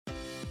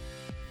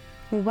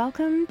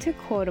Welcome to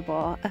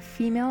Quotable, a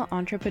female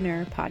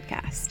entrepreneur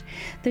podcast,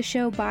 the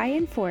show by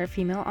and for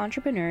female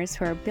entrepreneurs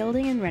who are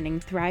building and running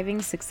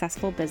thriving,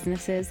 successful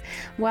businesses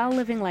while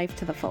living life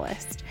to the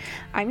fullest.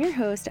 I'm your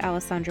host,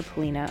 Alessandra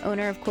Polina,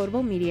 owner of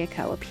Quotable Media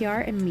Co., a PR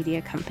and media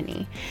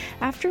company.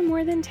 After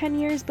more than 10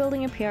 years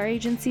building a PR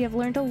agency, I've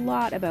learned a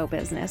lot about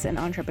business and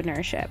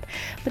entrepreneurship,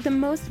 but the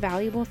most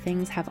valuable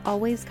things have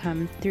always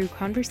come through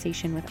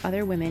conversation with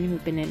other women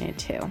who've been in it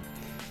too.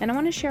 And I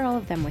want to share all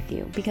of them with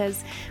you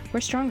because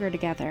we're stronger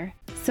together.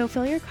 So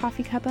fill your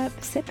coffee cup up,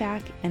 sit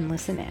back, and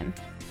listen in.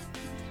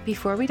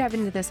 Before we dive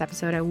into this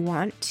episode, I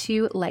want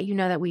to let you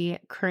know that we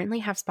currently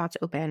have spots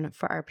open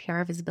for our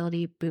PR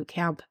Visibility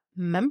Bootcamp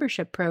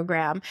membership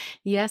program.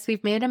 Yes,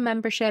 we've made a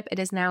membership. It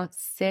is now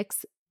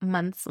 6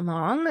 months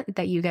long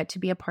that you get to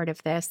be a part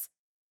of this.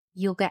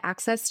 You'll get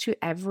access to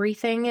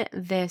everything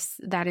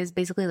that is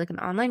basically like an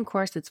online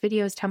course. It's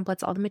videos,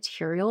 templates, all the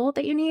material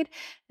that you need.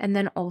 And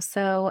then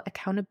also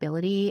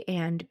accountability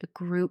and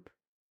group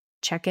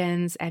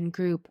check-ins and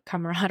group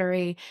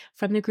camaraderie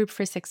from the group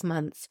for 6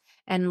 months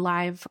and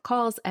live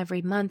calls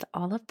every month,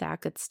 all of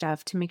that good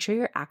stuff to make sure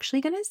you're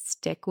actually going to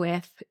stick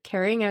with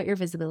carrying out your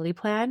visibility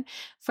plan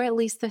for at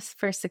least the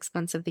first 6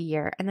 months of the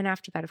year. And then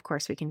after that, of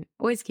course, we can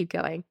always keep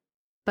going.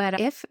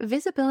 But if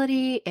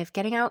visibility, if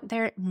getting out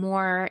there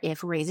more,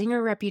 if raising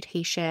your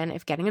reputation,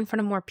 if getting in front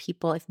of more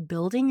people, if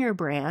building your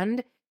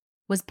brand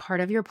was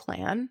part of your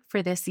plan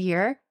for this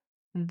year,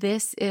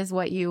 this is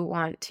what you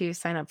want to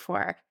sign up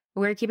for.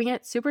 We're keeping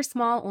it super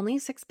small, only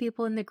 6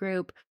 people in the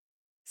group.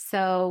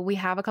 So we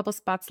have a couple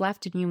spots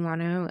left and you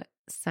want to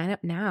sign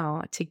up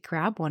now to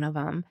grab one of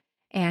them.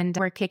 And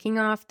we're kicking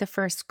off the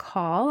first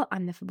call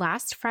on the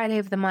last Friday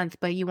of the month,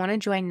 but you want to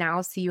join now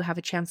so you have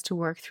a chance to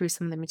work through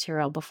some of the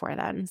material before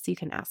then. So you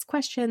can ask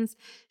questions,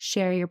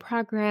 share your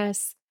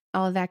progress,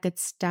 all of that good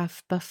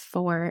stuff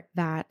before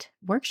that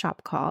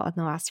workshop call on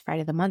the last Friday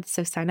of the month.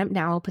 So sign up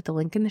now. I'll put the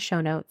link in the show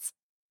notes.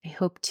 I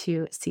hope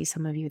to see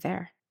some of you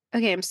there.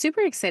 Okay, I'm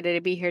super excited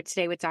to be here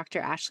today with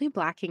Dr. Ashley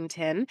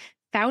Blackington,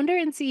 founder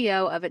and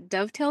CEO of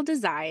Dovetail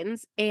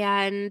Designs.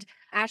 And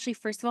Ashley,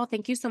 first of all,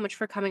 thank you so much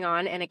for coming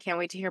on. And I can't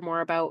wait to hear more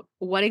about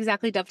what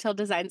exactly Dovetail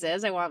Designs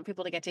is. I want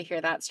people to get to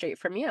hear that straight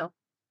from you.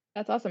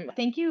 That's awesome.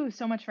 Thank you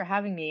so much for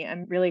having me.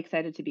 I'm really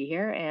excited to be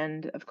here.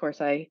 And of course,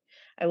 I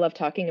love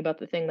talking about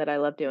the thing that I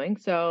love doing.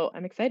 So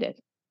I'm excited.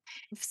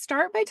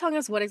 Start by telling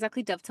us what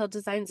exactly Dovetail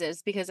Designs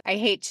is, because I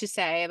hate to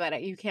say,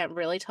 but you can't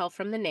really tell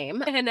from the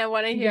name. And I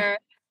want to Yeah. hear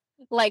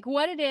like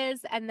what it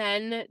is, and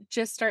then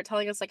just start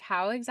telling us like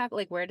how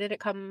exactly, like where did it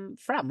come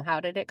from? How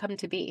did it come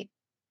to be?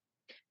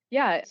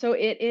 Yeah. So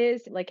it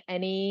is like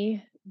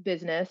any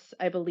business,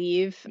 I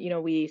believe.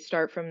 We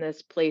start from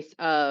this place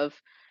of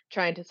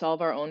trying to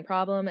solve our own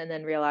problem and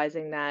then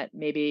realizing that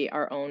maybe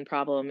our own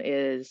problem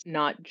is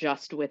not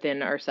just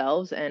within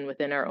ourselves and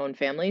within our own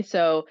family.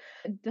 So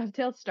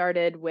Dovetail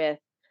started with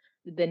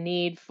the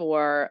need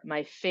for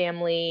my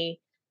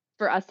family,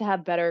 for us to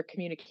have better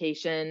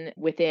communication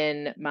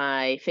within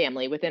my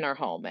family, within our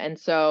home. And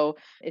so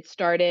it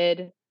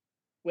started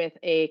with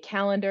a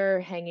calendar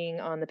hanging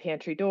on the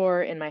pantry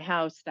door in my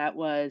house that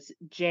was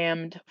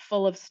jammed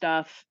full of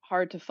stuff,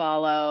 hard to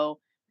follow.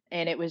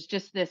 And it was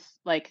just this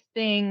like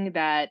thing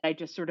that I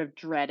just sort of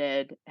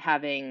dreaded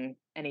having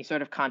any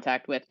sort of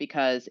contact with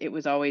because it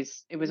was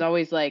always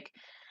like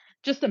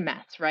just a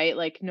mess, right?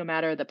 Like no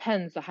matter the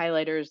pens, the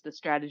highlighters, the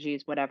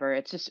strategies, whatever,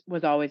 it just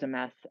was always a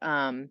mess.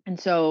 And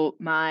so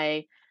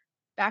my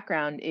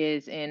background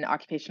is in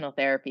occupational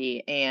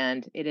therapy,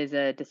 and it is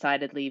a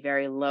decidedly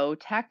very low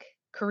tech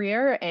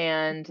career.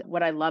 And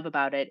what I love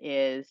about it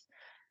is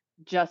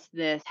just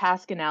this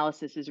task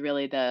analysis is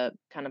really the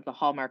kind of the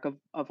hallmark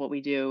of what we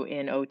do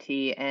in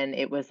OT. And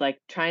it was like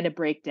trying to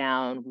break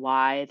down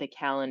why the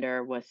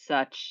calendar was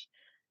such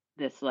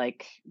this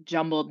like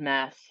jumbled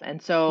mess.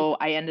 And so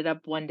I ended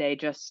up one day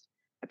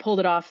I pulled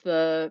it off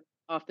the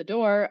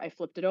door, I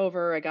flipped it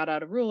over, I got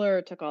out a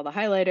ruler, took all the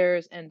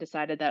highlighters and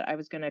decided that I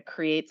was going to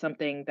create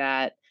something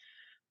that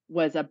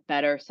was a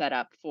better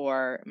setup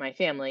for my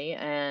family,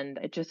 and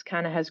it just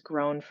kind of has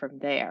grown from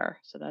there.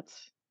 So that's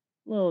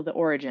a little the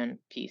origin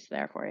piece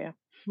there for you.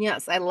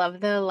 Yes, I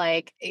love the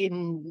like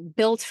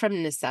built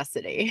from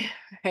necessity,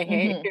 right?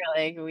 hmm You're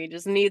like, we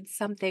just need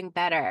something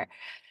better.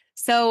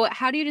 So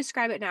how do you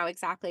describe it now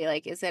exactly?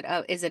 Like, is it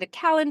a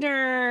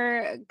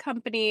calendar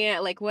company?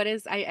 Like, what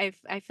is, I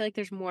feel like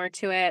there's more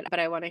to it, but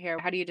I want to hear,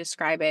 how do you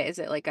describe it? Is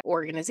it like an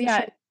organization,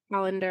 Yeah,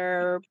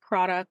 calendar,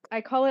 product?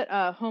 I call it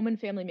a home and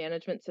family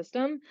management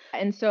system.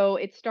 And so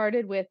it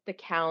started with the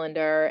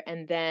calendar.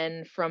 And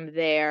then from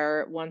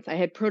there, once I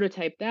had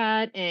prototyped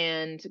that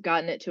and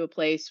gotten it to a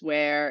place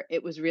where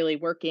it was really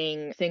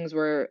working, things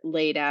were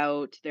laid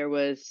out, there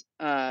was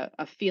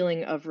a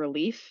feeling of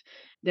relief.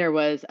 There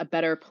was a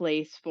better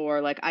place for,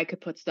 like, I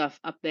could put stuff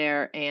up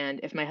there.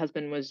 And if my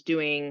husband was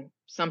doing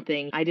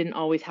something, I didn't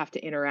always have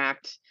to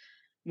interact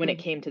when it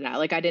Mhm. came to that.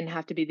 Like I didn't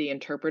have to be the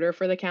interpreter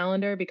for the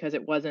calendar because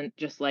it wasn't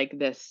just like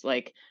this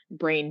like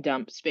brain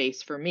dump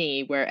space for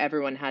me where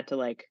everyone had to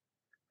like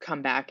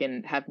come back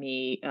and have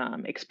me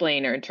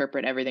explain or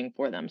interpret everything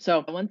for them.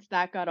 So once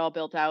that got all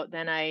built out,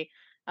 then I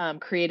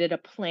created a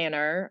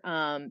planner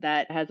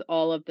that has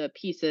all of the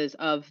pieces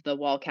of the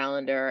wall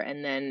calendar.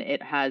 And then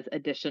it has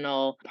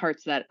additional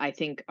parts that I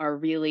think are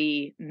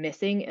really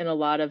missing in a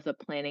lot of the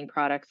planning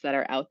products that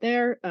are out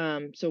there.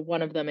 So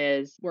one of them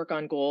is work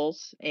on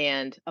goals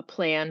and a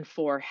plan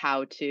for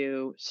how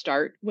to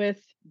start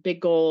with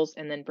big goals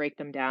and then break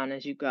them down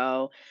as you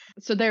go.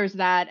 So there's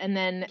that. And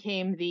then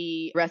came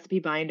the recipe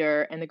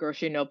binder and the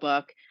grocery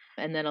notebook.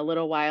 And then a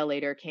little while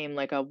later came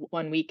like a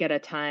 1 week at a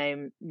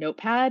time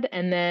notepad.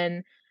 And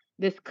then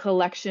this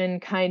collection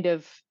kind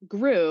of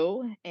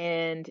grew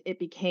and it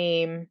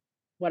became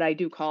what I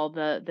do call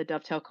the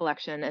dovetail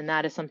collection. And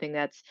that is something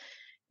that's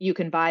you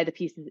can buy the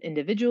pieces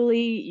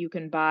individually, you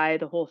can buy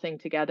the whole thing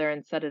together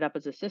and set it up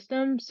as a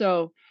system.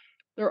 So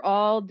they're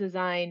all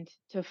designed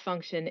to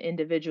function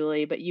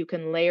individually, but you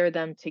can layer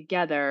them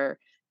together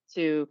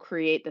to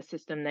create the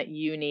system that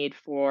you need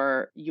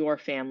for your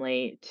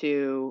family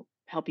to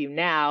help you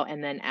now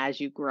and then as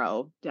you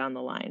grow down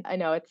the line. I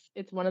know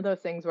it's one of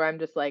those things where I'm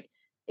just like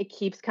it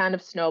keeps kind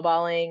of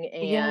snowballing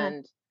Yeah.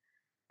 and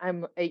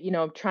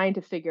trying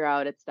to figure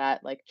out it's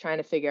that like trying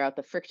to figure out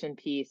the friction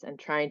piece and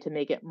trying to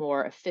make it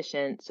more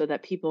efficient so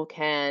that people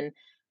can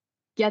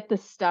get the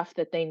stuff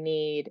that they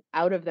need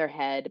out of their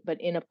head,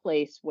 but in a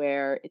place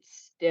where it's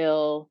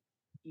still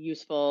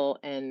useful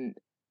and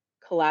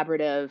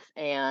collaborative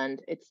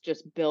and it's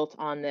just built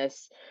on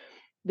this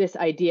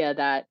idea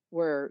that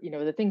we're,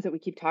 the things that we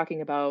keep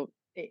talking about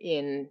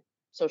in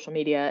social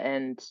media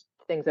and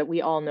things that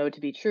we all know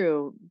to be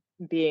true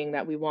being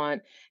that we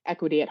want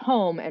equity at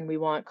home and we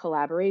want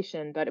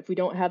collaboration, but if we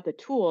don't have the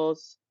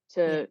tools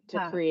to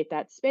Yeah. create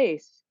that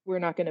space, we're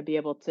not going to be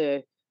able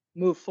to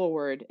move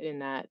forward in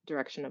that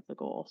direction of the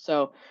goal.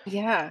 So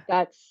Yeah.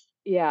 that's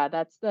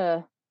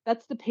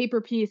the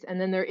paper piece, and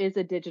then there is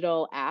a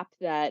digital app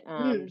that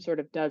Mm. sort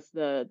of does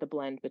the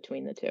blend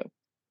between the two.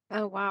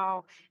 Oh,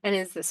 wow.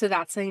 And so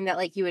that's something that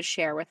like you would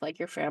share with like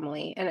your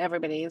family and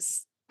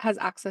everybody's has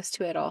access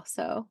to it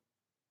also.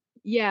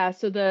 Yeah,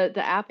 so the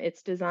app,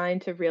 it's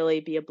designed to really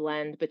be a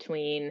blend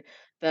between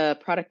the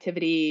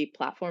productivity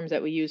platforms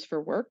that we use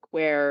for work,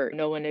 where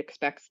no one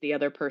expects the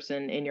other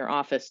person in your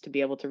office to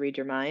be able to read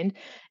your mind,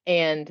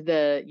 and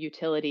the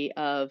utility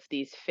of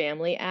these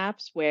family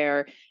apps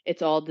where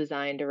it's all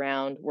designed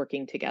around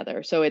working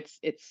together. So it's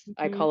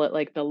I Mhm. call it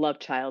like the love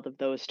child of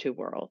those two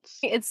worlds.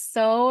 It's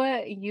so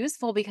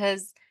useful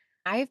because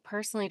I've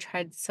personally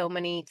tried so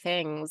many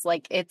things.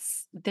 Like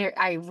it's there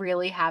I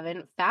really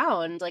haven't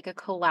found like a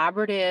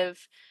collaborative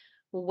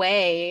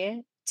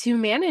way to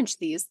manage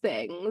these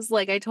things.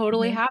 Like I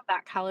totally Mhm. have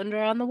that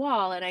calendar on the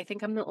wall and I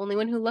think I'm the only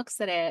one who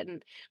looks at it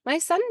and my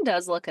son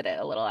does look at it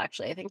a little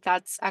actually. I think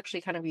that's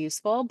actually kind of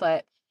useful,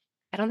 but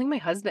I don't think my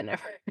husband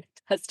ever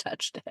has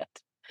touched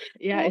it.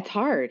 Yeah, it's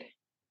hard.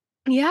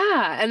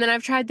 Yeah, and then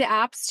I've tried the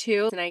apps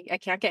too, and I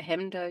can't get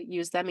him to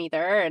use them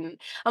either, and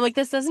I'm like,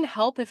 "This doesn't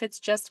help if it's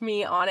just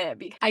me on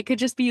it, I could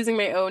just be using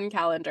my own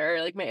calendar,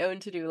 like, my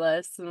own to-do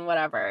lists and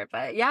whatever,"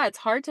 but, yeah, it's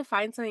hard to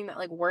find something that,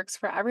 like, works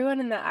for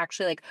everyone and that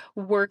actually, like,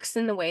 works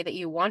in the way that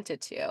you want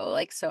it to,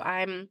 like, so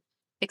I'm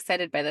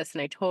excited by this,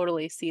 and I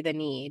totally see the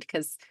need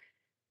because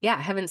yeah,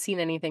 I haven't seen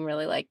anything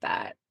really like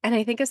that, and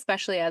I think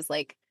especially as,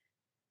 like,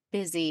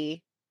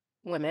 busy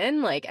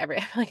women, like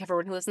like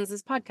everyone who listens to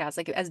this podcast,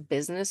 like as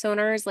business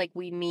owners, like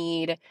we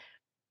need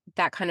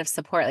that kind of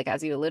support. Like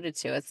as you alluded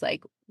to, it's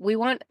like we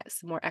want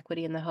some more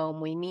equity in the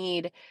home. We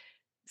need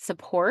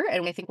support.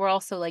 And I think we're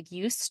also like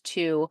used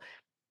to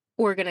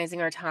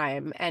organizing our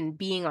time and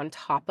being on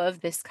top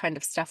of this kind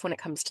of stuff when it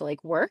comes to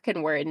like work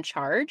and we're in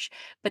charge.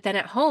 But then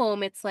at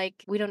home, it's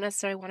like we don't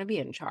necessarily want to be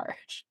in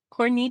charge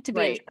or need to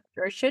be in Right.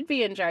 charge or should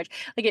be in charge.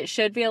 Like it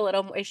should be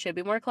it should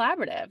be more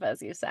collaborative,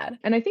 as you said.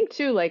 And I think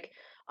too, like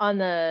on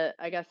the,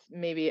 I guess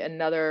maybe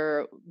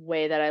another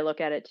way that I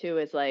look at it too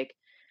is like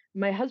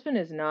my husband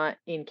is not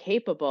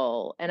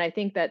incapable. And I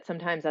think that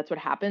sometimes that's what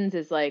happens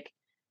is like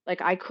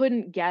I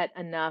couldn't get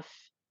enough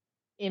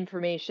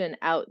information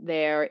out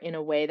there in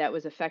a way that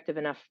was effective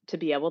enough to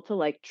be able to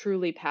like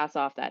truly pass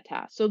off that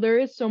task. So there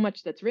is so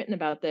much that's written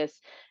about this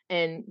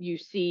and you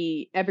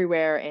see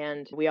everywhere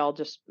and we all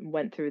just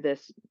went through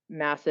this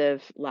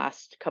massive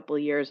last couple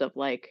of years of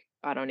like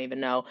I don't even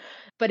know.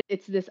 But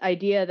it's this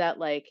idea that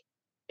like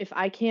if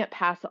I can't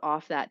pass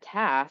off that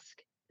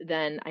task,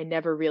 then I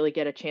never really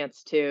get a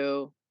chance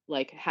to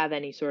like have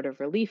any sort of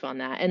relief on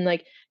that. And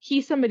like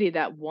he's somebody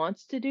that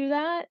wants to do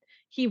that,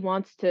 he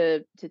wants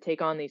to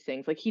take on these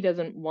things. Like he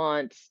doesn't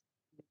want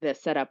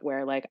this setup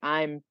where like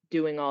I'm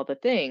doing all the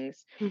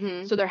things.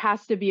 Hmm. So there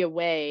has to be a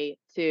way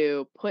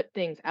to put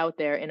things out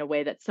there in a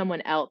way that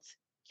someone else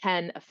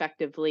can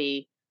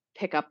effectively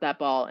pick up that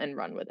ball and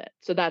run with it.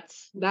 So that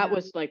Yeah.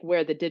 was like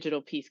where the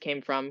digital piece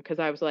came from because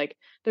I was like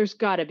there's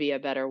got to be a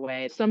better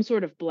way. Some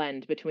sort of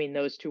blend between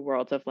those two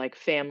worlds of like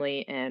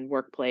family and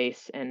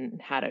workplace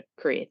and how to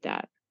create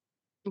that.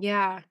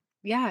 Yeah.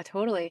 Yeah,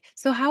 totally.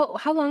 So how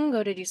long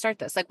ago did you start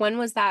this? Like when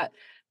was that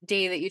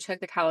day that you took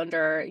the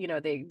calendar,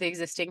 the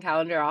existing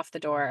calendar off the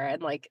door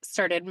and like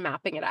started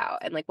mapping it out?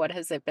 And like what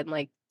has it been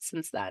like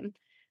since then,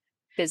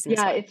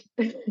 business Yeah, wise?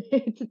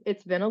 it's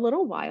it's been a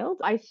little wild.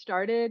 I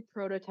started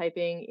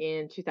prototyping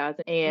in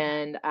 2000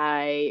 and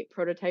I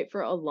prototyped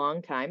for a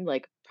long time,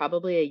 like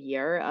probably a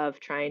year of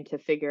trying to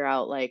figure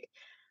out like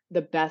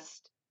the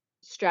best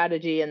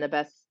strategy and the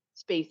best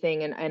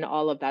spacing and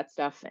all of that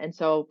stuff. And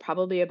so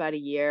probably about a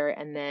year,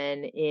 and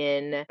then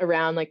in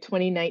around like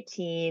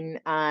 2019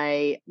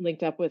 I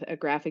linked up with a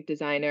graphic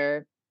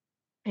designer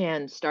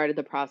and started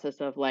the process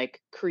of like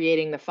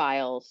creating the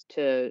files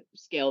to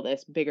scale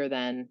this bigger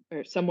than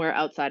or somewhere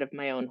outside of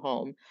my own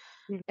home.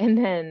 Mhm. And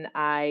then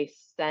I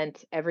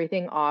sent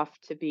everything off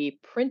to be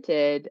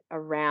printed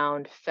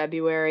around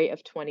February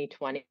of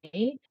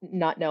 2020,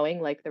 not knowing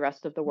like the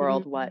rest of the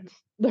world what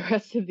the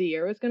rest of the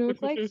year was going to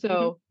look like.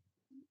 So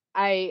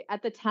I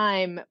at the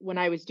time when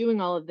I was doing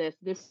all of this,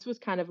 this was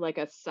kind of like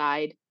a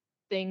side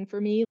thing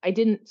for me. I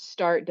didn't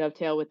start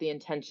Dovetail with the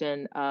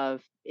intention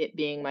of it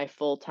being my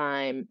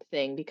full-time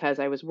thing because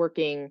I was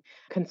working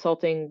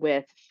consulting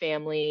with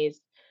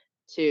families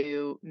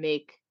to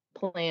make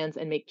plans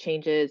and make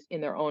changes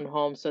in their own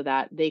home so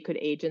that they could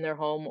age in their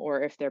home,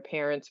 or if their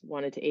parents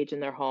wanted to age in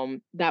their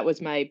home. That was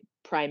my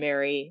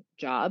primary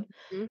job.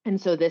 Mhm.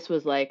 And so this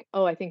was like,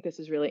 oh, I think this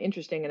is really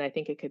interesting and I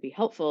think it could be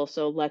helpful.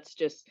 So let's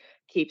just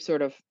keep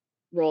sort of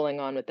rolling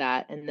on with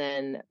that. And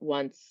then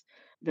once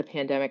the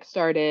pandemic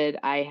started,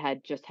 I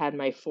had just had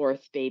my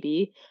fourth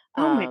baby.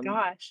 Oh my Um,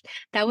 gosh.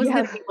 That was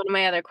gonna yeah, be one of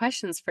my other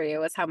questions for you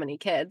was how many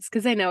kids?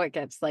 Because I know it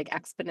gets, like,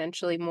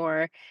 exponentially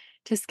more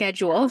to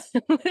schedule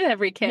with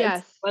every kid,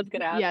 so yes. I was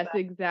gonna ask Yes, that.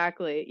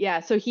 exactly. Yeah,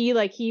 so he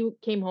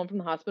came home from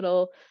the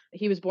hospital.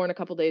 He was born a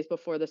couple days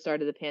before the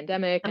start of the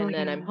pandemic, Oh, and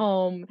then I'm yeah.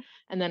 home,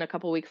 and then a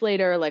couple weeks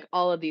later, like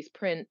all of these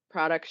print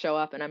products show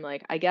up, and I'm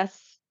like, I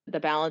guess the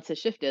balance has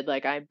shifted.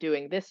 Like I'm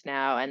doing this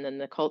now, and then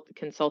the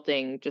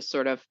consulting just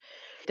sort of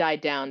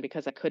died down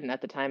because I couldn't at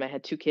the time. I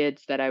had two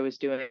kids that I was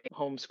doing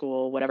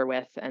homeschool, whatever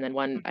with, and then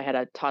one I had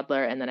a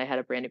toddler, and then I had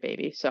a brand new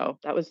baby. So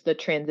that was the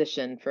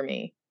transition for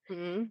me.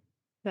 Mhm.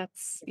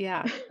 That's,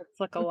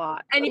 like, a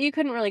lot. And you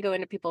couldn't really go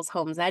into people's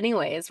homes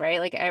anyways,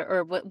 right? Like,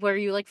 or what were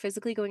you, like,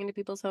 physically going into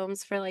people's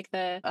homes for, like,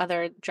 the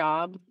other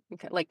job?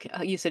 Like,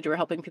 you said you were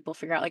helping people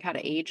figure out, like, how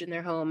to age in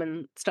their home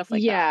and stuff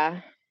like that?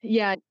 Yeah.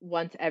 Yeah,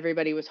 once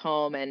everybody was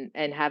home and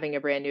having a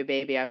brand new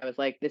baby, I was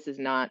like, this is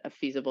not a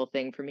feasible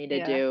thing for me to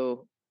Yeah.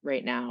 do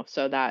right now.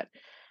 So that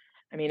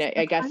I mean, I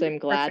That's guess kind of I'm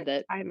glad perfect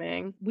that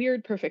timing.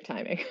 weird perfect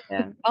timing.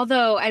 Yeah.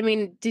 Although, I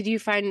mean, did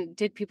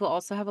people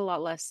also have a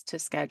lot less to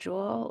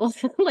schedule?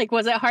 Like,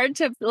 was it hard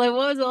to like,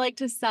 what was it like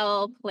to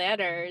sell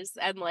planners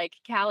and, like,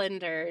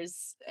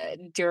 calendars,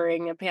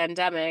 during a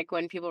pandemic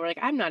when people were like,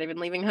 "I'm not even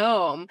leaving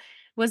home."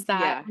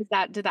 Yeah.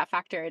 Did that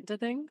factor into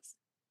things?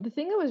 The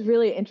thing that was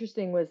really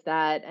interesting was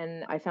that,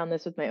 and I found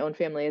this with my own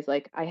family, is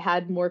like I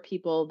had more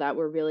people that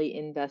were really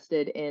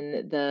invested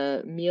in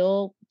the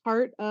meal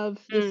part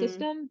of the Mm.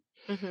 system.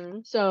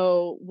 Mhm.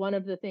 So one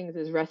of the things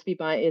is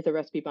is a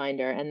recipe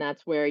binder, and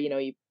that's where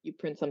you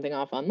print something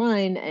off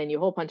online and you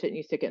hole punch it and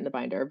you stick it in the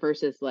binder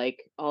versus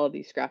like all of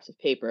these scraps of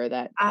paper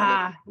that kind of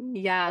Ah,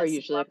 are yes,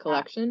 usually a love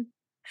that. collection.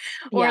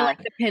 Or, Yeah, like,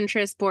 the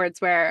Pinterest boards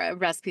where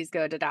recipes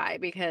go to die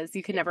because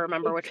you can never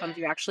remember which ones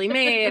you actually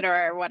made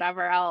or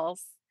whatever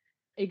else.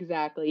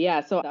 exactly.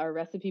 Yeah. So our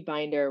recipe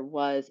binder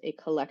was a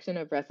collection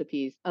of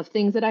recipes of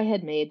things that I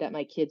had made that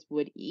my kids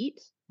would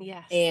eat.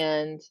 Yes.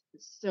 And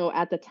so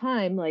at the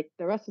time, like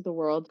the rest of the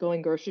world,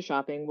 going grocery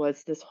shopping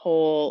was this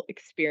whole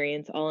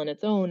experience all on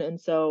its own. And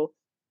so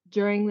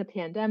during the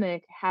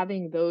pandemic,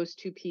 having those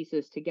two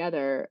pieces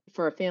together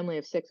for a family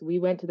of six, we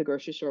went to the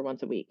grocery store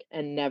once a week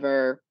and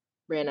never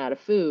ran out of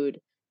food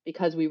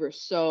because we were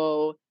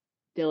so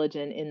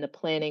diligent in the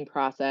planning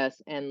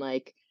process and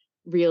like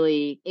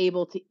really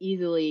able to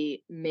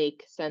easily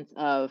make sense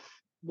of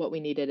what we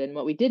needed and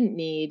what we didn't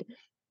need.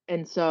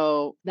 And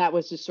so that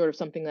was just sort of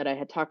something that I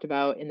had talked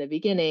about in the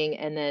beginning.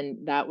 And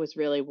then that was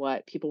really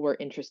what people were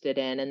interested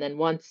in. And then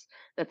once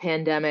the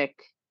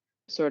pandemic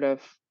sort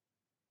of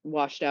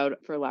washed out,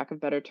 for lack of a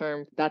better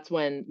term, that's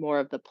when more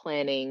of the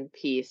planning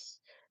piece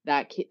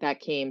that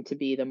came to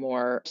be the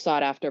more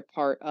sought after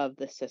part of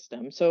the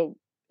system. So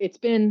it's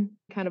been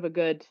kind of a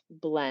good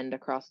blend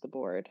across the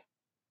board.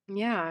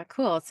 Yeah,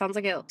 cool. It sounds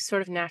like it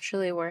sort of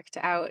naturally worked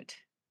out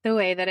the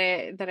way that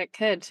it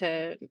could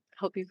to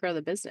help you grow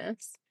the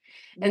business.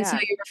 And so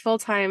Yeah. you were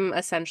full-time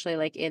essentially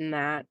like in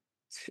that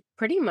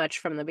pretty much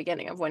from the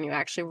beginning of when you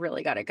actually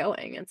really got it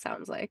going, it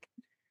sounds like.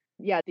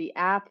 Yeah, the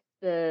app,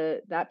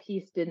 that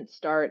piece didn't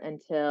start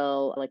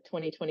until like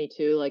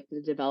 2022, like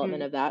the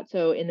development Mm. of that.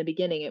 So in the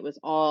beginning, it was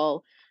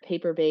all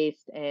paper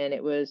based and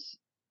it was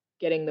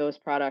getting those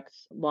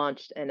products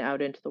launched and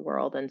out into the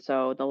world. And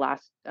so the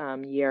last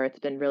year, it's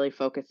been really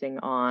focusing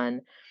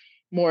on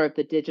more of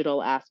the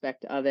digital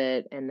aspect of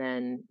it, and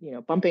then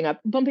bumping up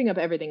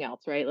everything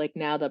else, right? Like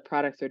now the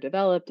products are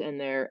developed and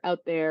they're out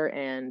there,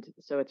 and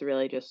so it's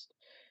really just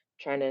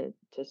trying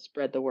to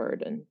spread the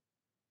word and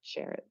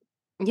share it.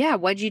 Yeah,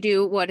 what'd you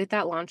do? What did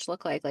that launch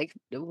look like? Like,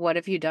 what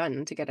have you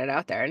done to get it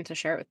out there and to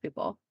share it with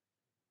people?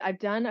 I've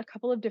done a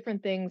couple of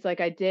different things. Like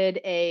I did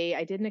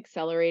an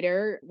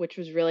accelerator, which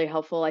was really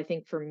helpful, I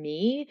think, for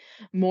me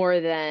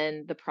more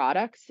than the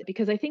products.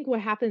 Because I think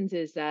what happens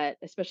is that,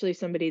 especially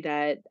somebody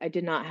that I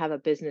did not have a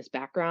business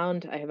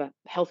background, I have a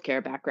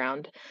healthcare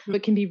background, Mm.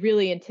 but can be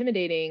really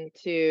intimidating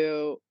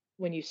to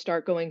when you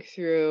start going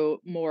through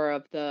more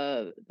of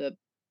the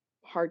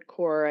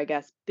hardcore, I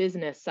guess,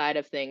 business side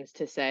of things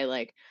to say,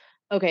 like,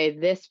 okay,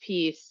 this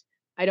piece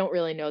I don't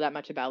really know that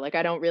much about. Like,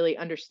 I don't really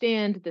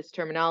understand this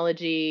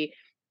terminology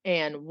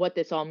and what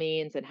this all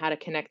means and how to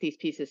connect these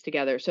pieces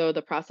together. So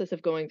the process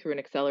of going through an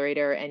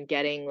accelerator and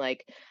getting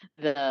like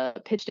the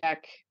pitch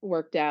deck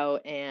worked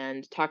out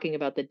and talking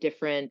about the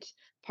different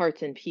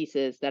parts and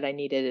pieces that I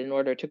needed in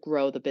order to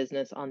grow the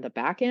business on the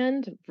back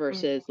end Mm.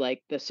 versus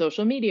like the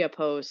social media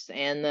posts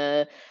and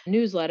the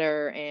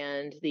newsletter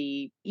and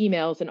the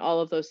emails and all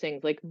of those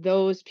things, like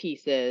those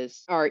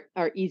pieces are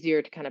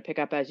easier to kind of pick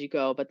up as you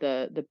go, but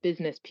the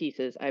business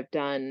pieces I've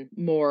done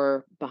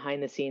more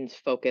behind the scenes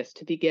focus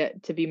to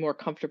be more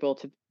comfortable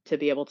to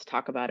be able to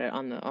talk about it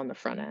on the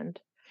front end.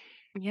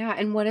 Yeah,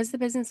 and what does the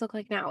business look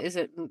like now? Is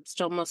it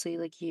still mostly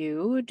like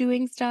you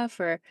doing stuff,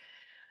 or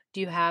do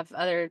you have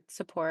other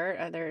support,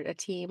 other a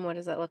team? What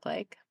does that look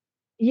like?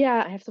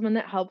 Yeah, I have someone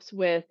that helps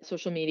with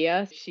social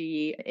media.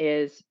 She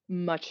is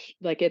much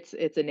like it's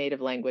a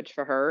native language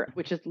for her,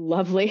 which is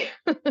lovely.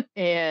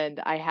 And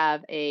I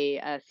have a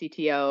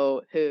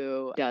CTO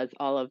who does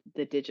all of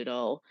the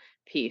digital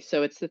piece.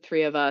 So it's the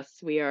three of us.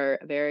 We are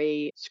a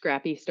very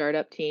scrappy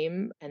startup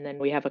team, and then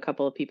we have a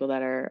couple of people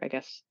that are, I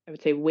guess, I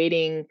would say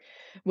waiting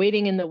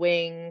in the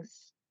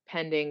wings,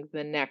 pending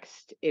the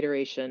next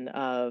iteration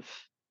of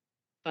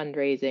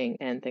fundraising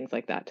and things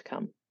like that to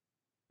come.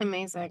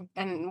 Amazing.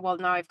 And well,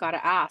 now I've got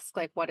to ask,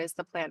 like, what is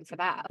the plan for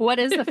that? What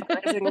does the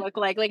fundraising look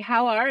like? Like,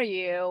 how are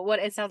you? What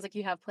it sounds like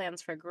you have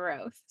plans for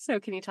growth. So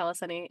can you tell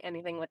us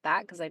anything with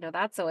that? Because I know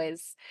that's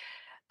always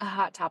a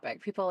hot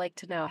topic. People like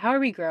to know, how are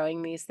we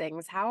growing these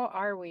things? How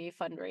are we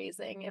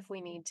fundraising if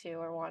we need to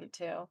or want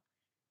to?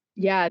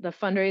 Yeah, the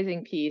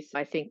fundraising piece,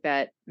 I think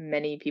that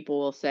many people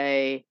will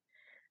say,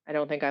 I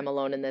don't think I'm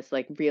alone in this,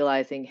 like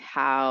realizing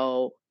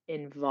how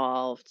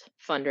involved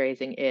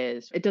fundraising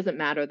is. It doesn't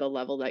matter the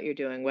level that you're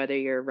doing, whether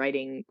you're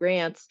writing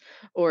grants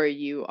or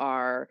you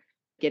are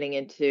getting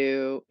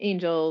into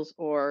angels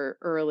or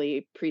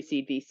early pre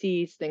seed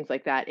VCs, things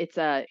like that. It's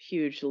a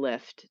huge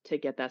lift to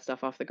get that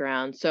stuff off the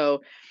ground.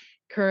 So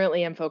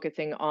currently, I'm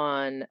focusing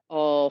on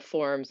all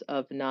forms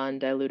of non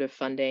dilutive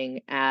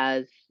funding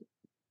as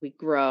we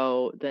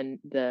grow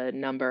the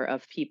number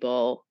of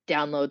people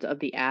downloads of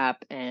the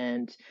app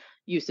and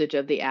usage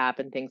of the app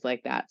and things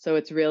like that. So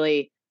it's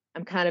really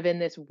I'm kind of in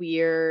this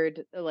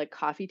weird like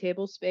coffee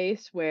table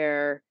space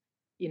where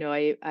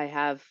I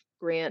have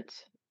grant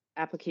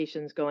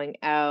applications going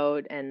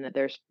out and that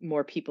there's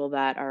more people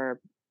that are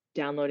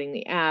downloading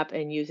the app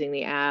and using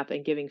the app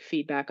and giving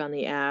feedback on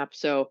the app.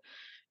 So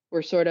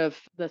we're sort of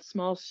the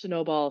small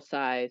snowball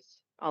size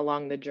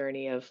along the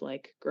journey of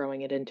like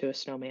growing it into a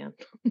snowman.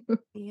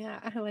 Yeah,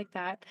 I like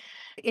that.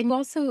 And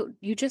also,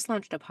 you just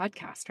launched a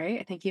podcast, right?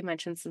 I think you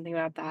mentioned something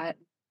about that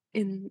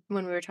in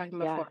when we were talking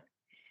Yeah. before.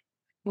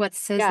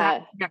 What's is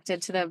that Yeah.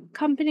 connected to the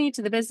company,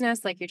 to the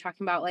business? Like you're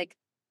talking about like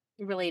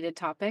related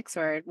topics,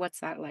 or what's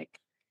that like?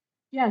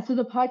 Yeah. So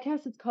the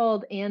podcast is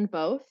called And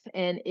Both,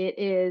 and it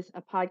is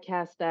a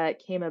podcast that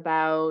came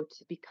about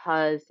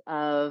because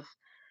of,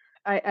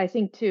 I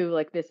think, too,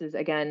 like this is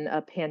again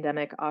a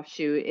pandemic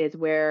offshoot, is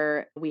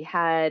where we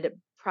had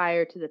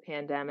prior to the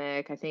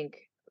pandemic, I think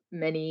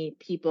many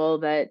people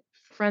that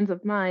friends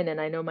of mine,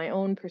 and I know my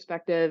own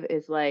perspective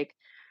is like,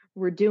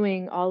 we're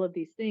doing all of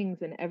these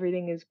things and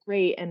everything is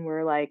great. And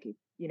we're like,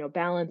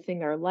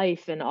 balancing our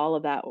life and all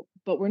of that,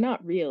 but we're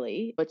not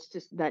really. It's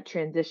just that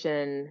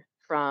transition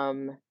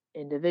from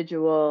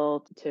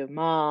individual to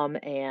mom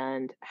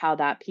and how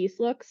that piece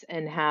looks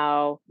and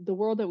how the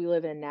world that we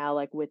live in now,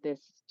 like with this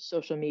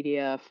social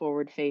media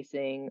forward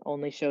facing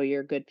only show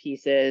your good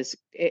pieces,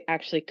 it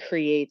actually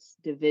creates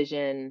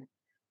division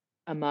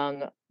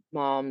among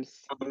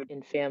moms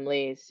in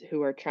families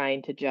who are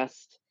trying to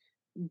just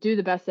do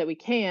the best that we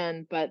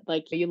can, but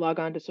like you log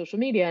on to social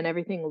media and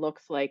everything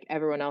looks like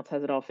everyone else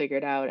has it all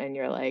figured out and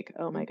you're like,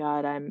 "Oh my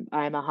god, I'm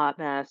a hot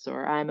mess,"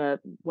 or "I'm a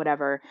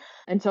whatever."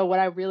 And so what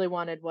I really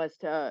wanted was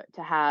to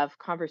have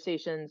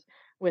conversations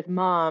with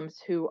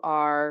moms who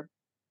are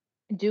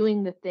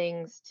doing the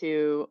things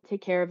to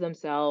take care of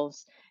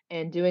themselves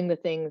and doing the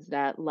things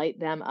that light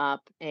them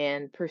up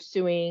and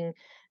pursuing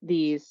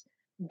these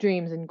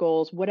dreams and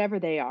goals, whatever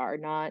they are.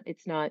 Not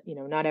it's not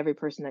not every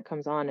person that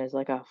comes on is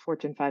like a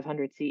Fortune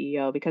 500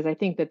 CEO, because I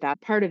think that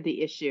that part of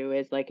the issue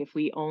is like if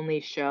we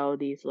only show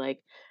these like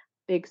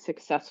big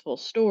successful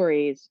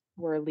stories,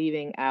 we're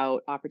leaving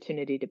out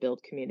opportunity to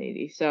build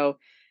community. So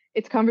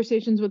it's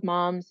conversations with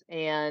moms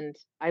and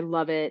I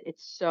love it.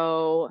 It's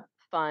so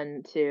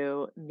fun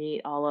to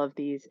meet all of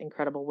these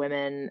incredible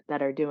women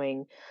that are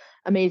doing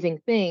amazing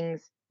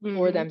things.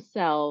 for Hmm.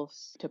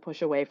 themselves to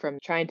push away from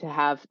trying to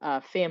have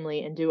a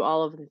family and do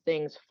all of the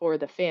things for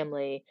the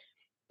family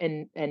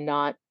and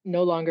not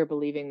no longer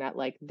believing that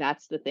like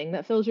that's the thing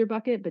that fills your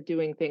bucket, but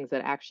doing things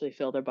that actually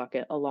fill their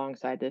bucket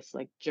alongside this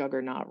like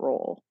juggernaut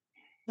role.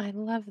 I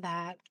love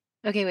that.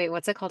 Okay, wait,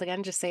 what's it called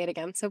again? Just say it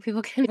again so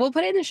people can. We'll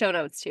put it in the show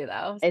notes too,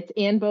 though. It's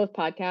and both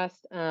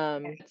podcast.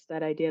 Okay. It's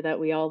that idea that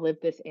we all live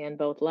this and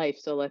both life.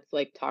 So let's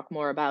like talk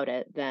more about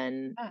it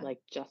than Yeah. like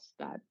just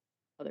that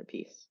other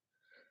piece.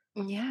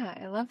 Yeah,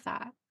 I love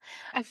that.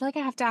 I feel like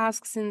I have to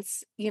ask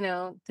since,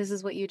 this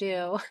is what you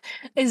do.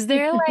 Is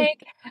there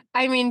like,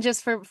 I mean,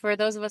 just for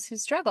those of us who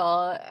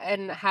struggle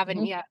and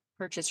haven't Mhm. yet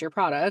purchased your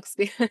products,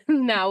 because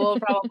now we'll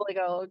probably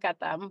go get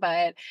them,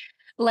 but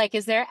like,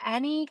 is there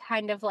any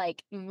kind of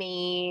like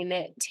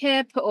main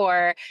tip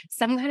or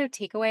some kind of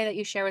takeaway that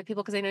you share with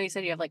people? Because I know you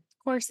said you have like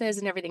courses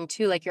and everything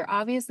too. Like, you're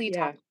obviously Yeah.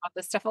 talking about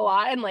this stuff a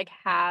lot and like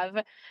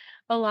have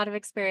a lot of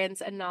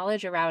experience and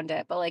knowledge around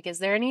it, but, like, is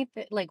there any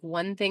like,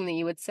 one thing that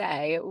you would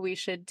say we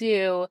should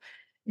do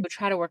to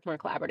try to work more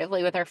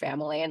collaboratively with our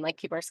family and, like,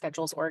 keep our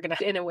schedules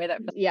organized in a way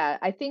that Yeah,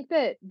 I think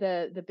that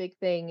the big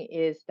thing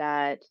is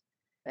that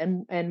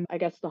and I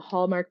guess the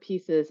hallmark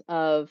pieces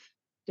of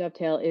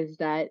Dovetail is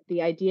that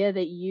the idea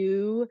that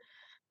you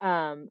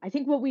I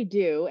think what we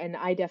do, and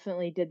I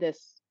definitely did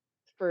this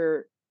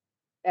for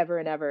ever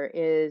and ever,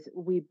 is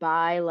we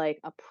buy like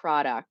a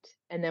product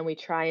and then we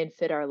try and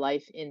fit our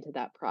life into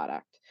that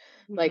product.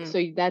 Like Mhm,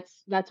 so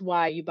that's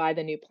why you buy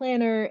the new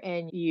planner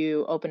and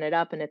you open it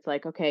up and it's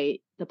like,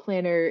 okay, the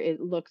planner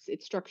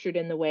it's structured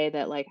in the way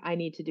that like I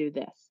need to do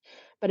this.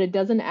 But it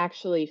doesn't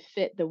actually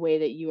fit the way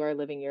that you are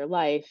living your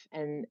life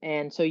and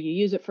so you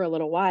use it for a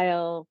little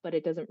while, but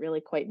it doesn't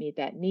really quite meet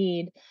that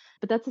need,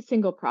 but that's a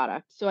single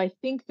product. So I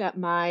think that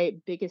my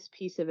biggest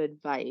piece of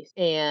advice,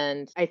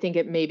 and I think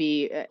it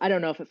maybe, I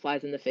don't know if it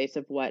flies in the face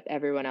of what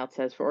everyone else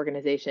says for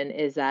organization,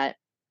 is that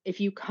if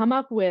you come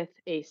up with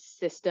a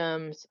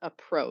systems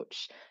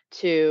approach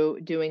to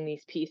doing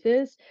these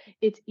pieces,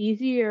 it's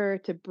easier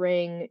to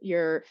bring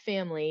your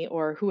family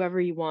or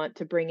whoever you want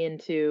to bring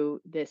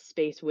into this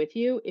space with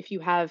you if you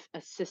have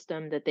a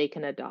system that they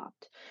can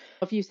adopt.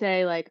 If you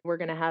say, like, we're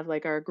going to have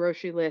like our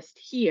grocery list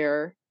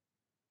here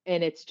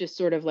and it's just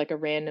sort of like a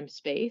random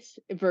space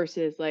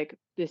versus like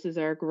this is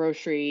our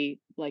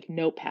grocery like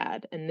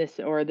notepad and this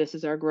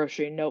is our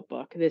grocery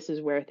notebook, this is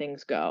where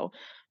things go,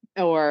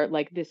 or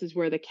like this is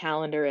where the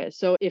calendar is.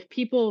 So if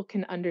people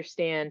can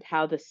understand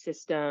how the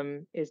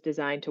system is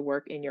designed to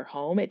work in your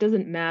home, it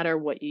doesn't matter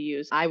what you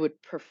use. I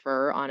would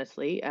prefer,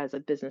 honestly, as a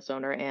business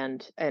owner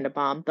and a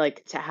mom,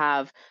 like to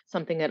have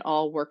something that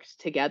all works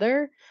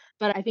together.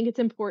 But I think it's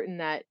important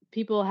that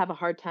people have a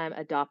hard time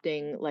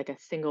adopting like a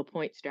single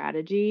point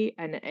strategy,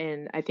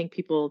 and I think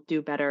people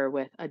do better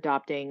with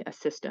adopting a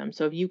system.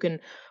 So if you can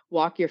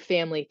walk your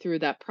family through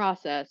that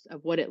process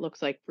of what it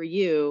looks like for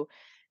you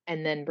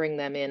and then bring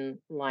them in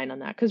line on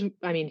that, because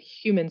I mean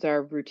humans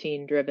are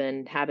routine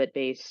driven, habit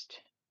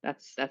based.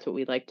 That's what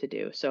we like to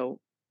do. So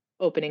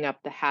opening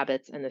up the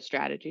habits and the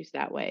strategies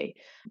that way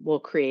will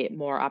create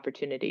more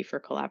opportunity for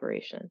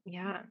collaboration.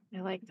 yeah, I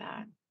like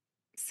that.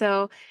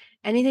 So,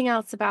 anything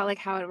else about, like,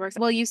 how it works?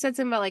 Well, you said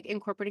something about, like,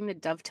 incorporating the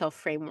dovetail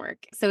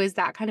framework. So is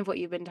that kind of what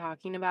you've been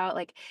talking about?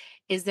 Like,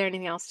 is there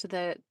anything else to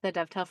the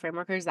dovetail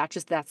framework, or is that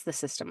just that's the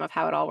system of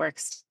how it all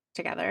works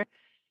together?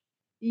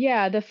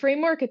 Yeah, the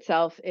framework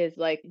itself is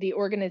like the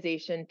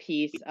organization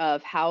piece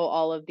of how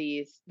all of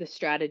the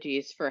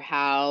strategies for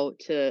how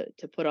to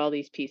put all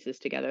these pieces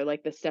together,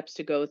 like the steps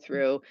to go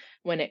through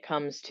when it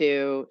comes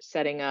to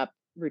setting up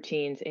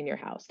routines in your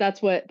house.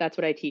 That's what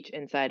I teach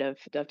inside of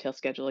Dovetail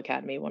Schedule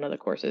Academy, one of the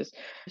courses.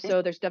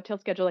 So there's Dovetail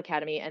Schedule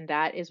Academy, and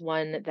that is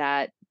one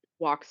that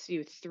walks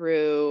you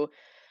through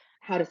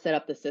how to set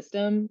up the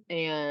system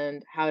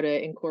and how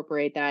to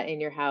incorporate that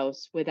in your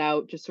house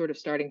without just sort of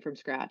starting from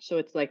scratch. So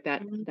it's like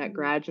that Mhm.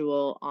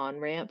 gradual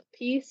on-ramp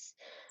piece.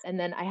 And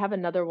then I have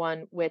another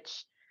one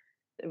which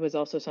it was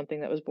also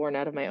something that was born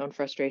out of my own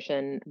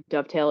frustration.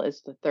 Dovetail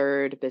is the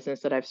third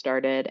business that I've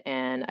started,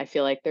 and I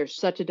feel like there's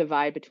such a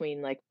divide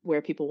between like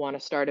where people want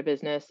to start a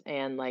business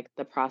and like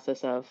the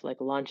process of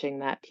like launching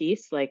that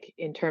piece, like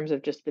in terms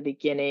of just the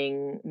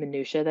beginning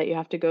minutia that you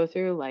have to go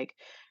through, like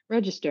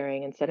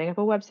registering and setting up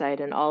a website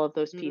and all of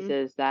those Mhm.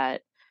 pieces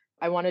that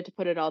I wanted to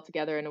put it all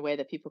together in a way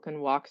that people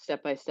can walk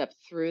step by step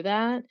through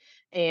that.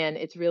 And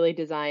it's really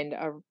designed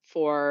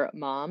for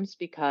moms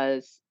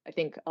because I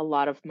think a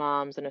lot of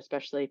moms, and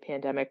especially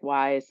pandemic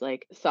wise,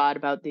 like thought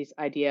about this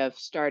idea of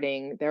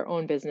starting their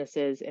own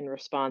businesses in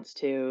response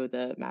to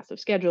the massive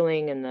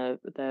scheduling and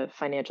the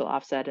financial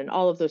offset and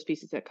all of those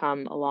pieces that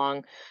come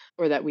along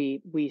or that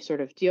we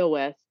sort of deal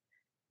with.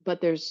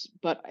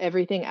 But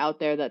everything out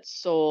there that's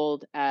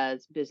sold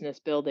as business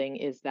building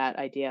is that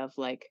idea of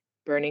like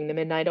burning the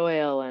midnight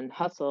oil and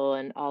hustle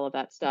and all of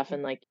that stuff. Mhm.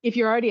 And like if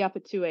you're already up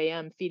at 2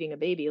 a.m. feeding a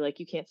baby, like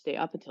you can't stay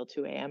up until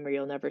 2 a.m. or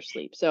you'll never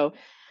sleep. So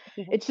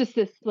Mhm. it's just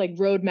this like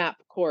roadmap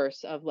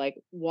course of like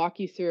walk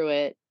you through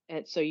it,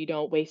 and so you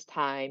don't waste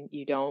time,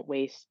 you don't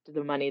waste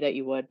the money that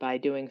you would by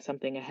doing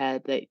something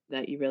ahead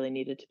that you really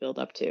needed to build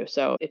up to.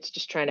 So it's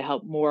just trying to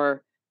help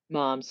more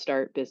moms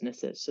start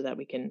businesses so that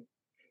we can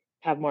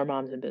have more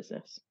moms in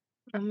business.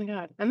 Oh my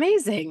God.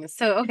 Amazing.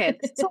 So, okay,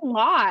 this is a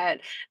lot.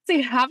 So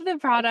you have the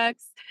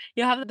products,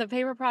 you have the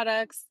paper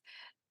products,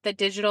 the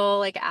digital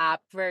like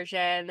app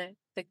version,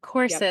 the Yep.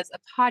 courses, a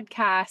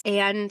podcast,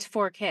 and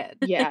 4 kids.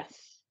 Yes. So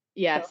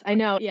Yes. I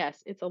know.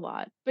 Yes, it's a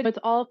lot. But it's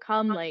all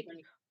come like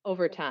much.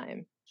 over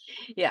time.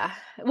 Yeah.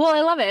 Well,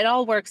 I love it. It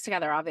all works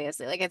together,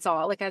 obviously. Like it's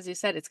all like as you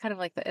said, it's kind of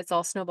like it's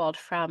all snowballed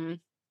from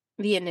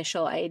the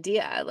initial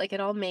idea. Like it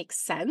all makes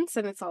sense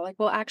and it's all like,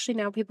 well, actually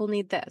now people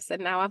need this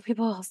and now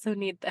people also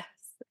need this.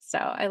 So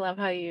I love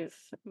how you've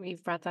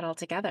brought that all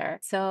together.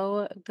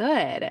 So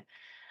good.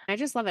 I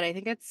just love it. I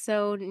think it's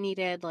so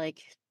needed, like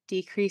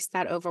decrease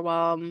that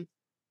overwhelm,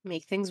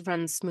 make things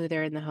run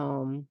smoother in the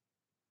home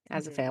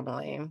as a Mhm.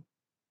 family,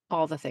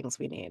 all the things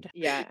we need.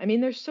 Yeah, I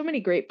mean, there's so many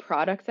great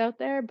products out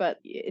there, but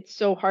it's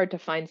so hard to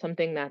find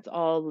something that's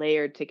all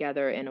layered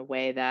together in a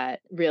way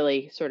that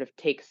really sort of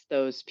takes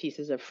those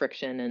pieces of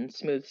friction and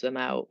smooths them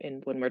out.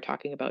 And when we're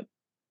talking about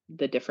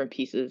the different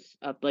pieces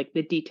of like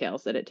the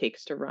details that it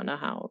takes to run a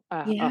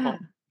Yeah.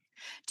 home.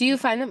 Do you Yeah.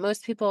 find that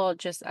most people,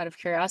 just out of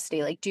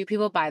curiosity, like, do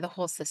people buy the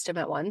whole system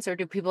at once, or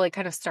do people like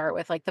kind of start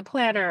with like the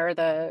planner or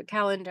the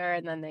calendar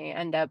and then they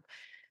end up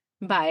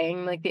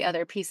buying like the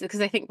other pieces?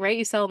 Because I think, right,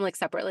 you sell them like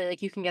separately,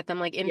 like you can get them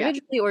like Yeah.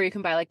 individually, or you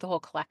can buy like the whole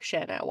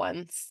collection at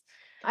once.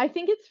 I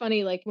think it's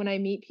funny, like when I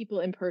meet people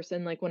in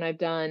person, like when I've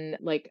done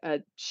like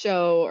a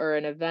show or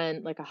an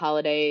event, like a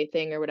holiday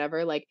thing or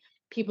whatever, like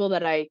people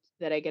that I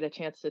get a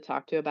chance to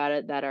talk to about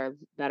it that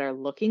are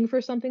looking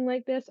for something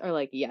like this are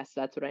like, yes,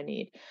 that's what I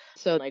need.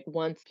 So like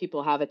once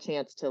people have a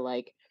chance to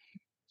like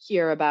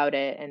hear about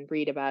it and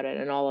read about it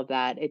and all of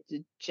that, it's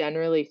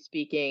generally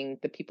speaking,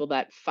 the people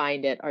that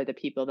find it are the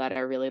people that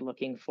are really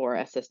looking for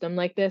a system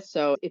like this.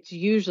 So it's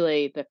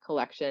usually the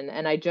collection.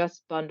 And I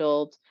just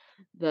bundled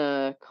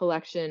the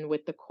collection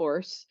with the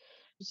course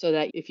so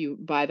that if you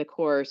buy the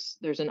course,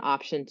 there's an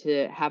option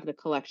to have the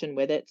collection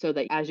with it so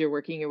that as you're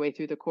working your way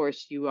through the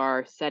course, you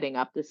are setting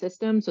up the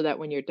system so that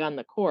when you're done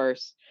the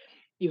course,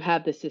 you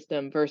have the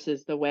system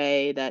versus the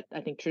way that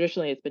I think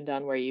traditionally it's been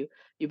done where you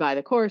buy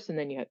the course and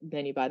then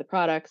you buy the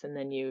products and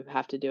then you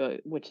have to do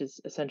it, which is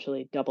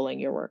essentially doubling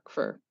your work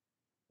for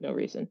no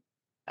reason.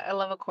 I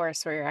love a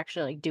course where you're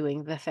actually like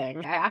doing the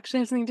thing. I actually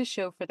have something to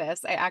show for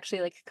this. I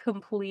actually like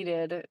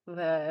completed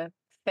the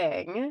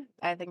thing.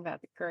 I think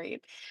that's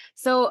great.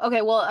 So,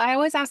 okay, well, I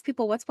always ask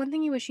people, what's one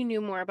thing you wish you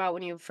knew more about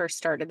when you first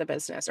started the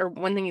business, or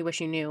one thing you wish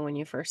you knew when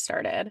you first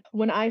started?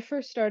 When I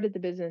first started the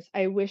business,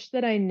 I wish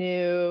that I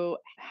knew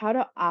how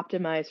to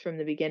optimize from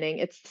the beginning.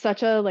 It's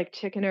such a like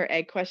chicken or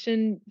egg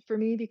question for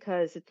me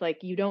because it's like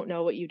you don't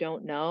know what you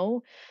don't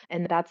know.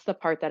 And that's the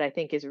part that I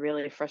think is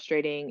really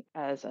frustrating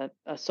as a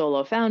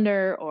solo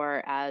founder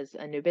or as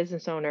a new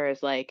business owner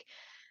is like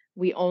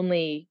we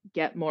only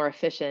get more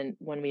efficient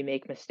when we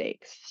make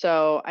mistakes.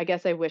 So I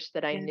guess I wish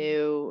that I Yeah.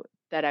 knew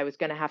that I was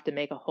going to have to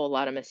make a whole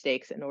lot of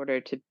mistakes in order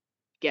to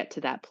get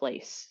to that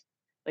place.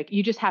 Like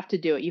you just have to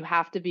do it. You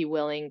have to be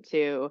willing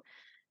to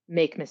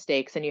make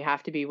mistakes and you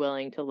have to be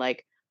willing to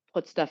like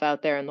put stuff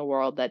out there in the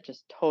world that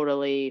just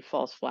totally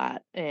falls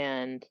flat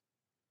and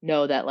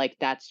know that like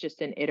that's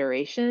just an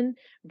iteration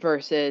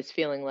versus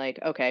feeling like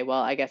okay,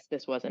 well, I guess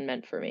this wasn't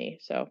meant for me.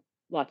 So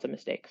lots of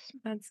mistakes.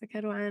 That's a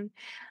good one.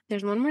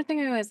 There's one more thing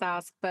I always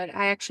ask, but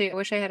I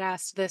wish I had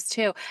asked this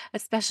too,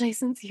 especially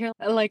since you're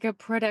like a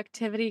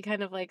productivity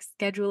kind of like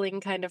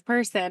scheduling kind of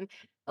person.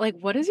 Like,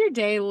 what does your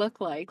day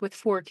look like with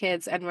 4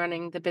 kids and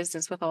running the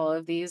business with all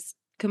of these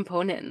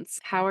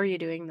components? How are you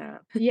doing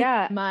that?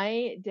 Yeah,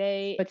 my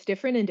day, it's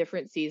different in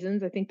different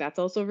seasons. I think that's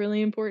also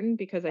really important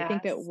because I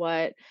think that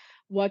Yes.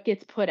 what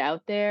gets put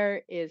out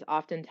there is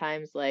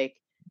oftentimes like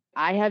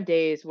I have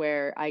days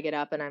where I get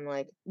up and I'm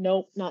like,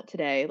 nope, not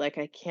today. Like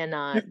I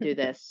cannot do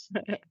this.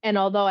 And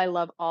although I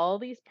love all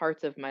these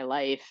parts of my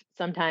life,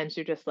 sometimes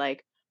you're just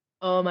like,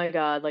 oh my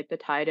God, like the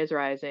tide is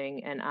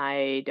rising and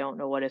I don't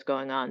know what is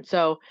going on.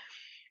 So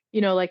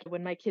like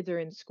when my kids are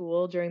in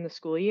school during the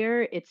school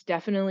year, it's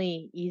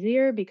definitely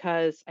easier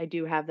because I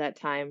do have that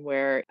time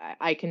where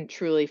I can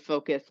truly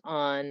focus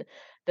on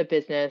the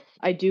business.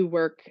 I do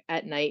work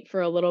at night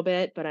for a little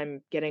bit, but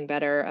I'm getting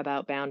better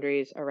about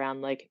boundaries around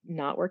like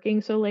not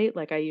working so late.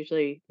 Like my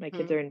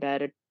kids Mhm. are in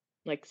bed at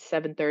like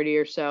 7:30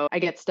 or so. I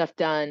get stuff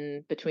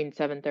done between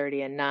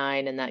 7:30 and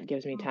 9 and that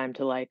gives me time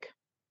to like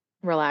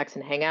relax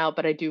and hang out,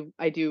 but I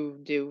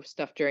do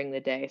stuff during the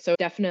day. So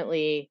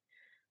definitely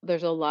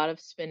there's a lot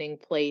of spinning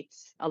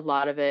plates. A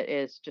lot of it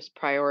is just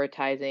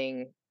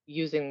prioritizing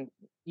using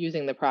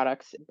the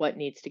products, what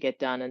needs to get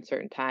done in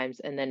certain times,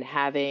 and then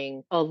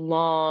having a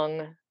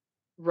long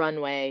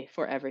runway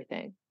for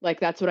everything. Like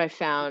that's what I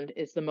found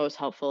is the most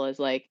helpful is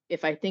like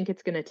if I think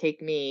it's going to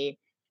take me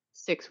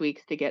 6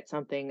 weeks to get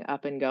something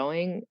up and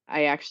going,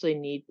 I actually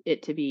need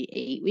it to be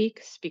 8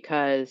 weeks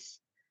because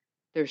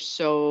there's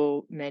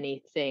so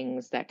many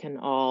things that can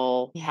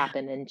all Yeah.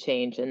 happen and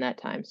change in that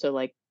time. So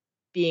like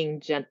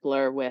being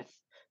gentler with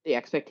the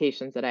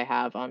expectations that I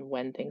have on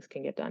when things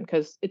can get done.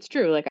 Cause it's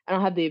true. Like I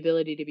don't have the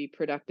ability to be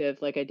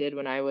productive like I did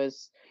when I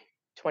was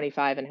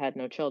 25 and had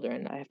no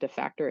children. I have to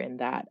factor in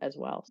that as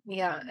well.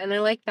 Yeah, and I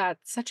like that.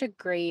 Such a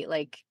great,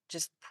 like,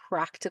 just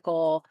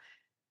practical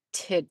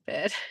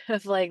tidbit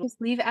of like,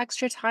 just leave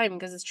extra time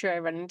because it's true. I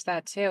run into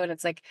that too. And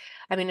it's like,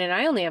 I mean, and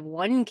I only have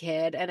one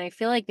kid, and I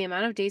feel like the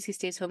amount of days he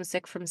stays home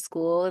sick from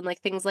school and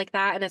like things like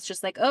that. And it's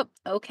just like, oh,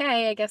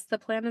 okay, I guess the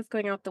plan is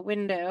going out the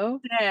window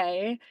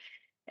today.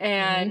 Hmm.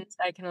 And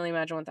I can only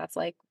imagine what that's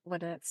like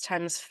when it's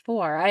times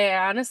four.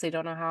 I honestly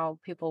don't know how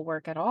people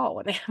work at all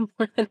when they have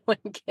more than one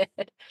kid.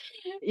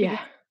 Because Yeah.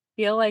 I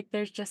feel like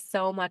there's just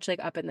so much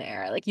like up in the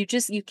air. Like you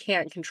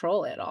can't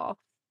control it all.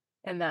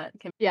 And that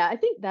can Yeah, I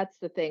think that's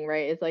the thing,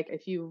 right? Is like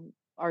if you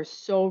are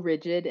so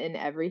rigid in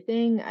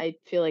everything, I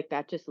feel like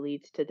that just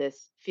leads to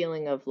this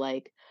feeling of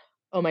like,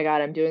 oh my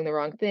God, I'm doing the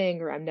wrong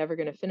thing, or I'm never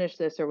going to finish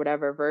this, or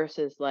whatever,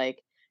 versus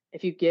like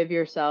if you give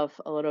yourself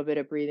a little bit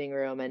of breathing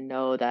room and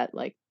know that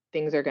like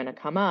things are going to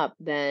come up,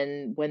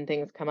 then when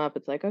things come up,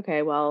 it's like,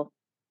 okay, well,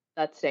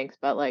 that stinks,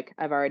 but like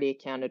I've already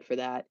accounted for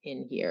that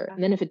in here.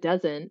 And then if it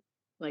doesn't,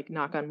 like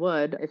knock on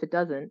wood, if it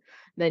doesn't,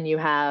 then you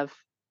have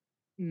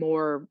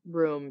more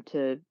room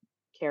to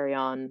carry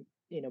on,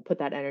 put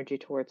that energy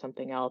towards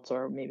something else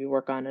or maybe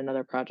work on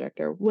another project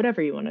or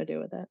whatever you want to do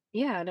with it.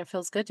 yeah, and it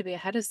feels good to be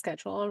ahead of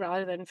schedule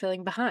rather than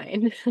feeling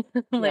behind.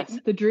 Like, Yes,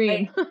 the I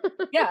dream.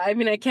 yeah, I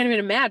mean, I can't even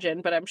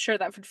imagine, but I'm sure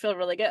that would feel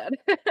really good.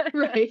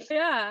 Right.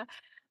 Yeah.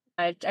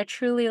 I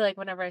truly like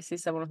whenever I see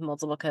someone with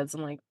multiple kids,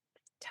 I'm like,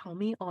 tell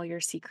me all your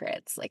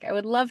secrets. Like, I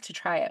would love to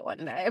try it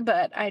one day,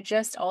 but I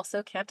just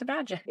also can't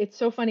imagine. It's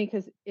so funny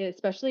because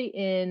especially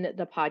in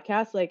the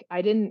podcast, like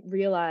I didn't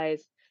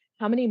realize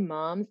how many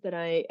moms that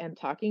I am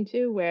talking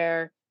to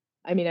where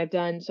I mean I've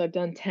done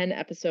 10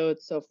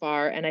 episodes so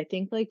far and I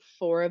think like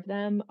 4 of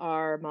them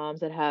are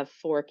moms that have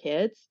 4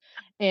 kids.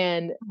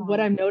 And what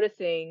Oh. I'm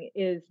noticing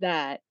is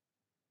that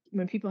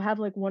when people have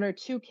like 1 or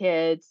 2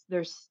 kids,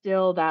 there's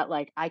still that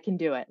like, "I can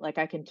do it." Like,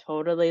 "I can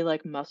totally,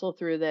 like, muscle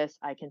through this.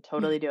 I can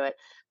totally do it."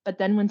 But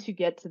then once you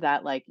get to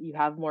that, like, you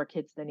have more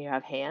kids than you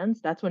have hands,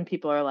 that's when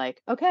people are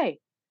like, "Okay,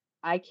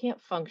 I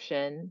can't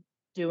function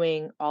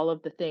doing all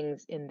of the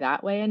things in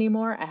that way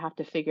anymore. I have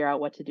to figure out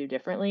what to do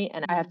differently,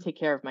 and I have to Mm. take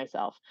care of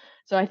myself."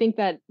 So I think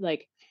that,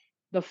 like,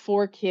 the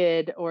 4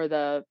 kid or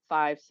the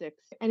 5, 6,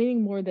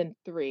 anything more than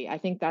 3, I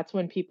think that's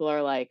when people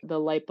are like the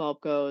light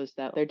bulb goes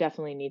that there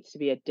definitely needs to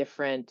be a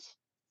different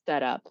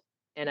setup.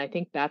 And I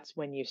think that's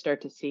when you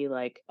start to see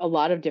like a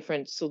lot of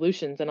different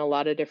solutions and a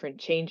lot of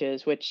different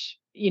changes, which,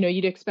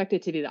 you'd expect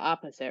it to be the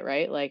opposite,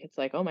 right? Like it's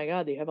like, oh my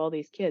God, you have all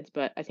these kids.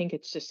 But I think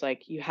it's just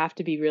like you have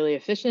to be really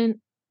efficient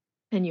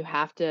and you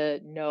have to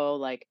know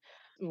like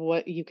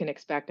what you can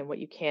expect and what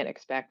you can't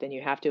expect and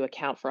you have to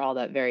account for all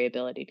that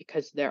variability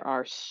because there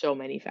are so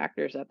many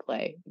factors at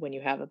play when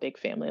you have a big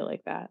family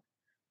like that.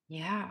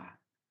 Yeah.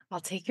 I'll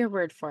take your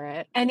word for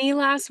it. Any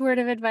last word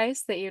of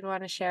advice that you'd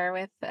want to share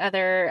with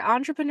other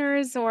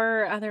entrepreneurs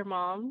or other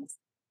moms?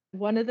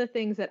 One of the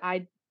things that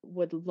I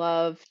would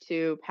love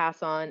to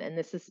pass on, and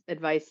this is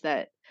advice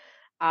that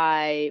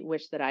I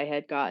wish that I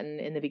had gotten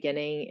in the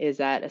beginning, is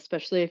that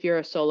especially if you're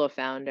a solo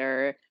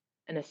founder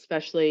and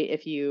especially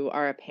if you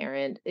are a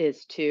parent,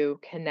 is to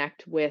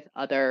connect with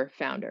other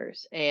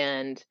founders.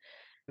 And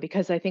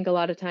because I think a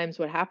lot of times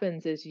what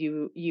happens is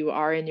you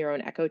are in your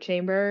own echo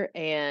chamber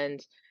and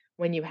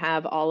when you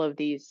have all of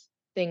these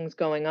things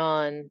going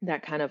on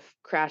that kind of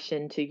crash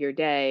into your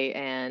day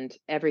and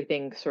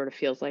everything sort of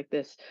feels like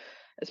this,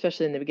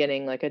 especially in the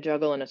beginning, like a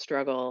juggle and a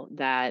struggle,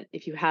 that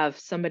if you have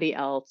somebody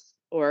else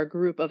or a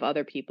group of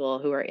other people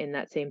who are in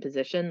that same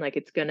position, like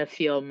it's going to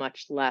feel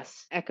much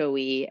less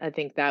echoey. I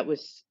think that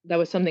was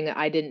something that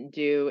I didn't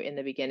do in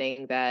the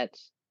beginning that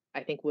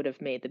I think would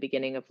have made the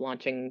beginning of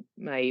launching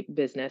my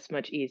business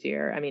much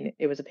easier. I mean,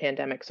 it was a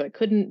pandemic, so I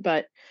couldn't,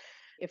 but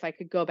if I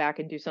could go back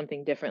and do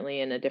something differently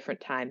in a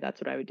different time,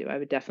 that's what I would do. I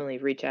would definitely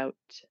reach out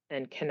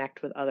and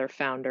connect with other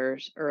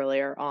founders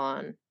earlier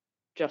on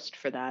just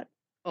for that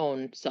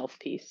own self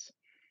piece.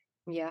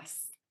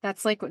 Yes.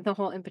 That's like what the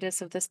whole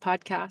impetus of this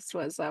podcast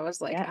was. I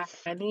was like,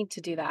 Yes. I need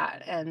to do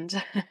that.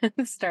 And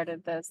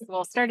started this.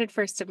 Well, started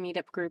first a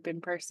meetup group in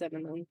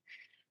person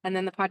and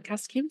then the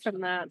podcast came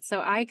from that.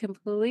 So I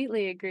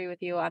completely agree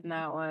with you on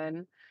that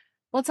one.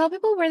 Well, tell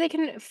people where they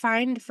can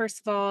find,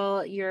 first of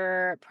all,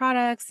 your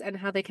products and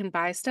how they can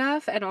buy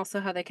stuff, and also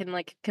how they can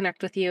like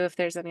connect with you if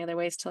there's any other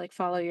ways to like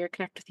follow you or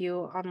connect with you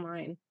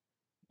online.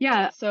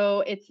 Yeah, so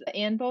it's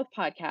and both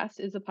podcast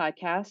is a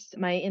podcast.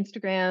 My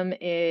Instagram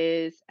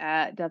is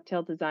at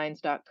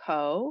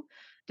dovetaildesigns.co.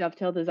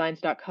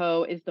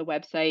 Dovetaildesigns.co is the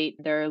website.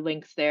 There are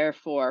links there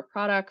for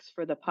products,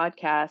 for the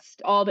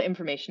podcast. All the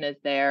information is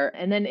there.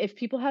 And then if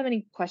people have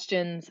any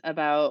questions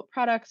about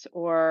products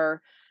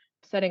or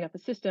setting up a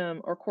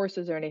system or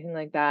courses or anything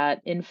like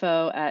that,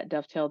 info at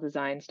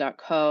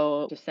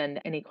dovetaildesigns.co. Just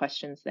send any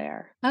questions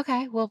there.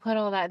 Okay, we'll put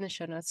all that in the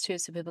show notes too,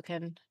 so people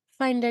can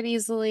find it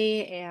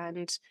easily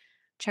and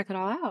check it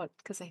all out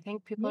because I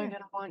think people are Yeah.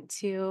 going to want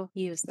to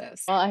use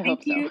this. Well, I Thank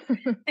hope so.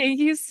 you. Thank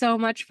you so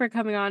much for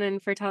coming on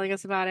and for telling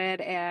us about it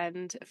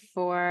and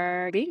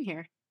for being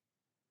here.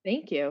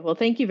 Thank you. Well,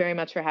 thank you very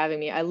much for having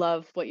me. I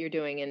love what you're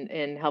doing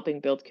in helping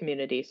build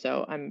community.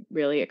 So I'm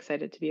really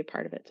excited to be a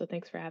part of it. So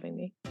thanks for having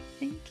me.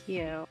 Thank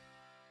you.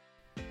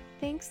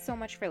 Thanks so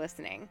much for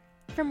listening.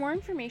 For more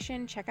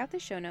information, check out the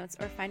show notes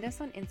or find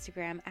us on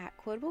Instagram at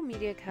Quotable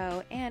Media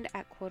Co. and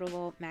at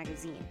Quotable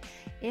Magazine.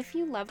 If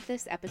you loved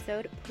this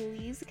episode,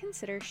 please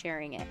consider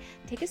sharing it.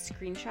 Take a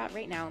screenshot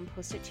right now and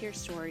post it to your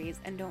stories,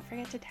 and don't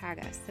forget to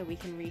tag us so we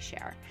can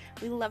reshare.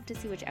 We love to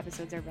see which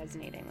episodes are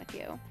resonating with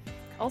you.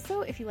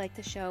 Also, if you like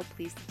the show,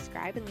 please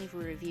subscribe and leave a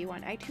review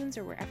on iTunes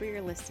or wherever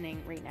you're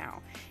listening right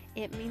now.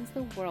 It means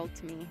the world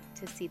to me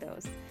to see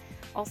those.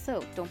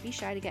 Also, don't be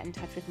shy to get in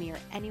touch with me or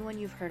anyone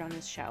you've heard on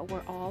this show.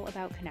 We're all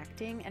about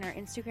connecting, and our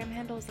Instagram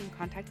handles and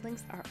contact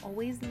links are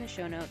always in the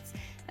show notes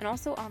and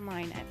also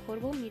online at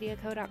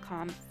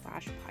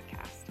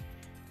quotablemediaco.com/podcast.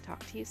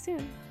 Talk to you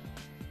soon.